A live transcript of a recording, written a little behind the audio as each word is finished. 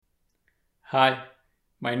Hi,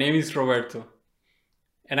 my name is Roberto,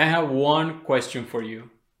 and I have one question for you.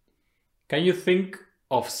 Can you think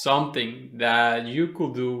of something that you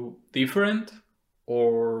could do different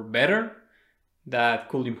or better that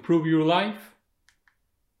could improve your life?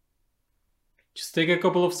 Just take a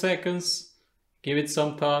couple of seconds, give it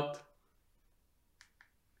some thought.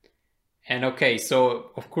 And okay,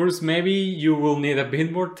 so of course, maybe you will need a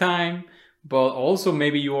bit more time, but also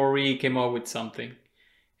maybe you already came up with something.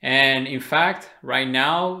 And in fact, right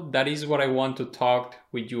now, that is what I want to talk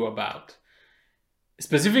with you about.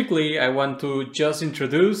 Specifically, I want to just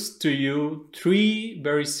introduce to you three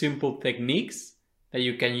very simple techniques that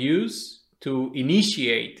you can use to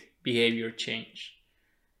initiate behavior change.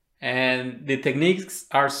 And the techniques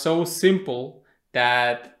are so simple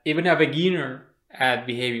that even a beginner at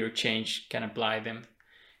behavior change can apply them.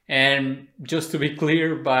 And just to be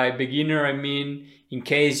clear, by beginner, I mean in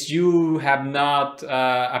case you have not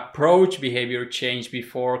approached behavior change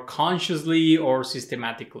before consciously or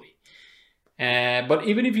systematically. But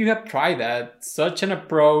even if you have tried that, such an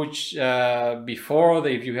approach before,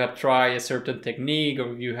 if you have tried a certain technique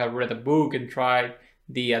or if you have read a book and tried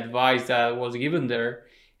the advice that was given there,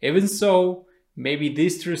 even so, maybe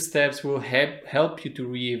these three steps will help you to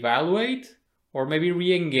reevaluate or maybe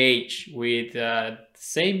re-engage with the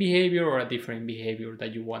same behavior or a different behavior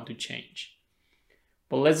that you want to change.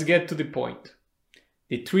 But let's get to the point.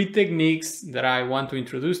 The three techniques that I want to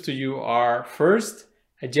introduce to you are: first,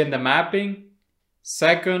 agenda mapping;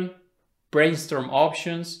 second, brainstorm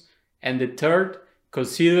options; and the third,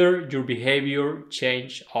 consider your behavior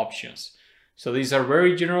change options. So these are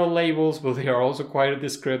very general labels, but they are also quite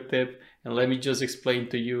descriptive, and let me just explain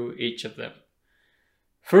to you each of them.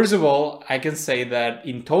 First of all, I can say that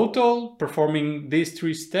in total, performing these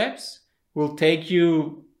three steps will take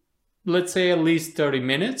you, let's say, at least 30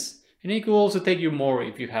 minutes, and it will also take you more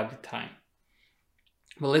if you have the time.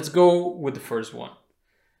 But let's go with the first one.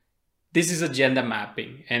 This is agenda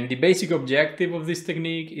mapping, and the basic objective of this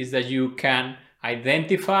technique is that you can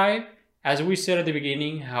identify, as we said at the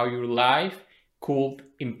beginning, how your life could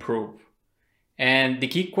improve. And the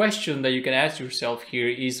key question that you can ask yourself here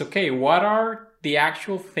is, okay, what are the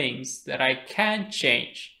actual things that I can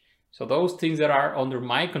change? So those things that are under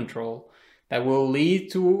my control that will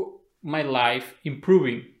lead to my life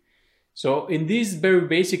improving. So in this very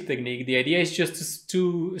basic technique, the idea is just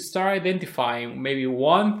to start identifying maybe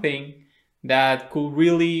one thing that could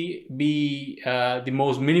really be the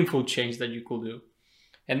most meaningful change that you could do.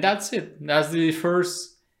 And that's it. That's the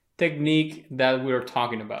first technique that we're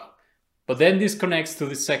talking about. But then this connects to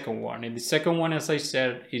the second one. And the second one, as I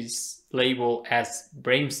said, is labeled as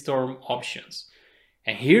brainstorm options.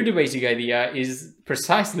 And here the basic idea is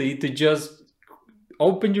precisely to just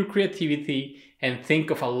open your creativity and think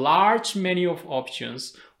of a large menu of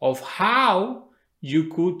options of how you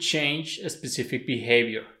could change a specific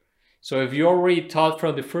behavior. So if you already thought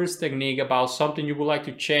from the first technique about something you would like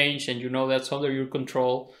to change and you know that's under your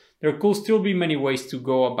control, there could still be many ways to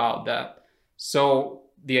go about that. So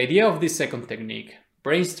the idea of this second technique,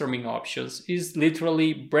 brainstorming options, is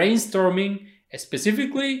literally brainstorming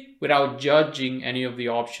specifically without judging any of the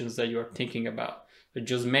options that you are thinking about. So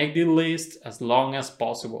just make the list as long as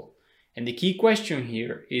possible. And the key question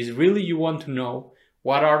here is really you want to know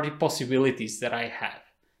what are the possibilities that I have.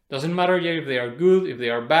 Doesn't matter yet if they are good, if they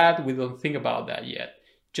are bad, we don't think about that yet.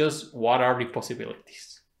 Just what are the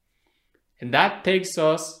possibilities. And that takes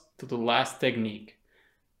us to the last technique.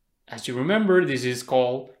 As you remember, this is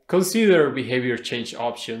called consider behavior change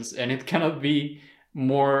options, and it cannot be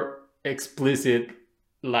more explicit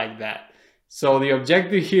like that. So the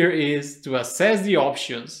objective here is to assess the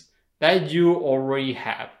options that you already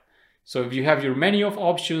have. So if you have your menu of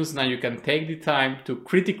options, now you can take the time to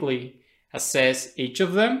critically assess each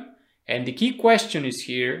of them. And the key question is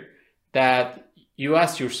here that you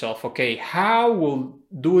ask yourself, okay, how will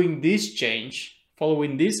doing this change,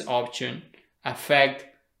 following this option, affect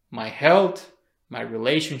my health, my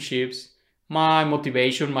relationships, my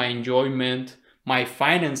motivation, my enjoyment, my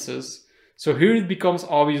finances? So here it becomes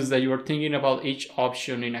obvious that you are thinking about each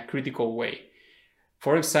option in a critical way.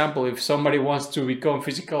 For example, if somebody wants to become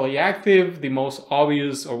physically active, the most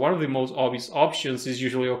obvious or one of the most obvious options is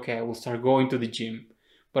usually, okay, I will start going to the gym.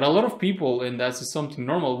 But a lot of people, and that's something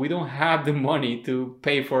normal, we don't have the money to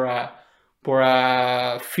pay for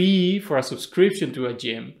a fee, for a subscription to a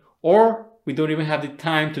gym, or we don't even have the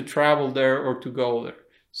time to travel there or to go there.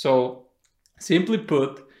 So simply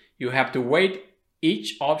put, you have to weigh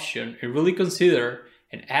each option and really consider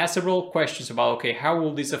and ask several questions about, okay, how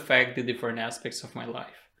will this affect the different aspects of my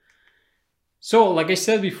life? So, like I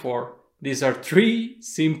said before, these are three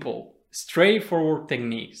simple, straightforward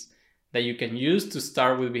techniques that you can use to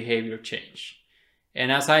start with behavior change.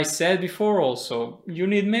 And as I said before also, you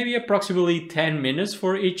need maybe approximately 10 minutes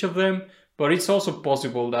for each of them, but it's also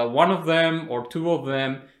possible that one of them or two of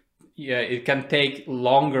them, it can take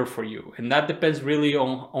longer for you. And that depends really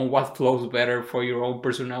on what flows better for your own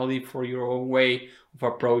personality, for your own way of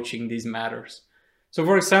approaching these matters. So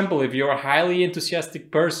for example, if you're a highly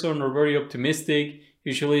enthusiastic person or very optimistic,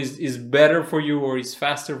 usually it's better for you or it's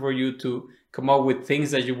faster for you to come up with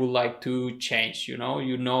things that you would like to change. You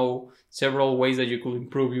know several ways that you could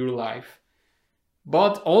improve your life.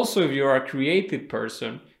 But also if you're a creative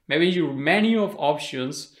person, maybe you're many of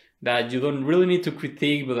options that you don't really need to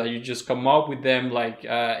critique, but that you just come up with them like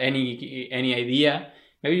any idea.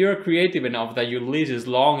 Maybe you're creative enough that your list is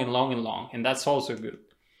long and long and long, and that's also good.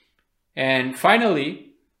 And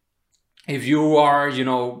finally, if you are,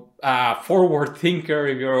 a forward thinker,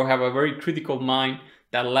 if you have a very critical mind,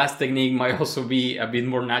 that last technique might also be a bit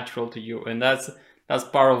more natural to you, and that's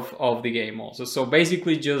part of the game also. So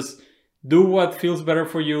basically just do what feels better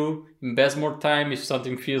for you, invest more time if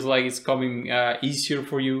something feels like it's coming easier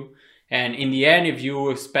for you. And in the end, if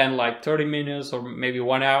you spend like 30 minutes or maybe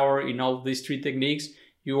 1 hour in all these 3 techniques,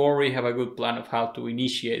 you already have a good plan of how to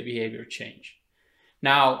initiate behavior change.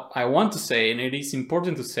 Now, I want to say, and it is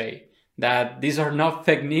important to say, that these are not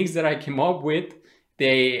techniques that I came up with.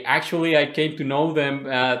 I came to know them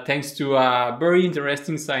thanks to a very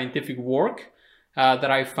interesting scientific work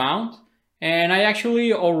that I found. And I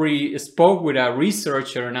actually already spoke with a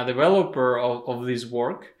researcher and a developer of this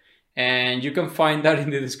work. And you can find that in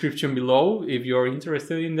the description below if you're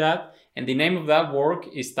interested in that. And the name of that work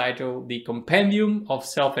is titled The Compendium of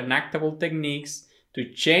Self-Enactable Techniques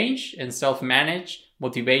to Change and Self-Manage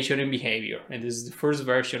Motivation and Behavior. And this is the first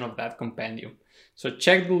version of that compendium. So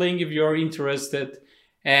check the link if you're interested.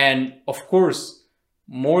 And of course,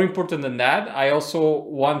 more important than that, I also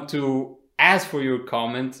want to ask for your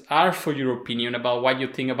comments, ask for your opinion about what you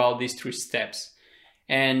think about these 3 steps.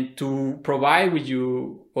 And to provide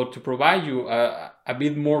you a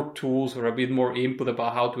bit more tools or a bit more input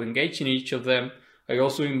about how to engage in each of them, I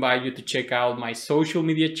also invite you to check out my social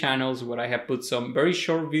media channels where I have put some very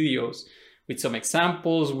short videos with some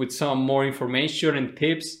examples, with some more information and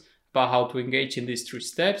tips about how to engage in these 3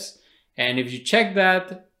 steps. And if you check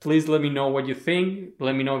that, please let me know what you think.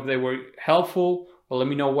 Let me know if they were helpful, or let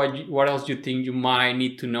me know what else you think you might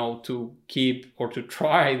need to know to keep or to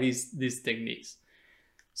try these techniques.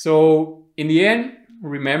 So in the end,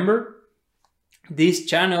 remember, this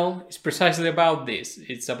channel is precisely about this.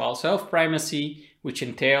 It's about self-primacy, which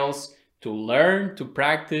entails to learn, to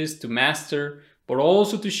practice, to master, but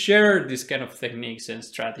also to share these kind of techniques and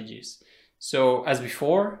strategies. So as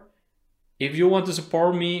before, if you want to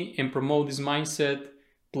support me and promote this mindset,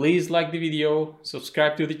 please like the video,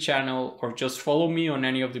 subscribe to the channel, or just follow me on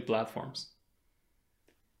any of the platforms.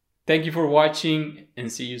 Thank you for watching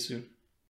and see you soon.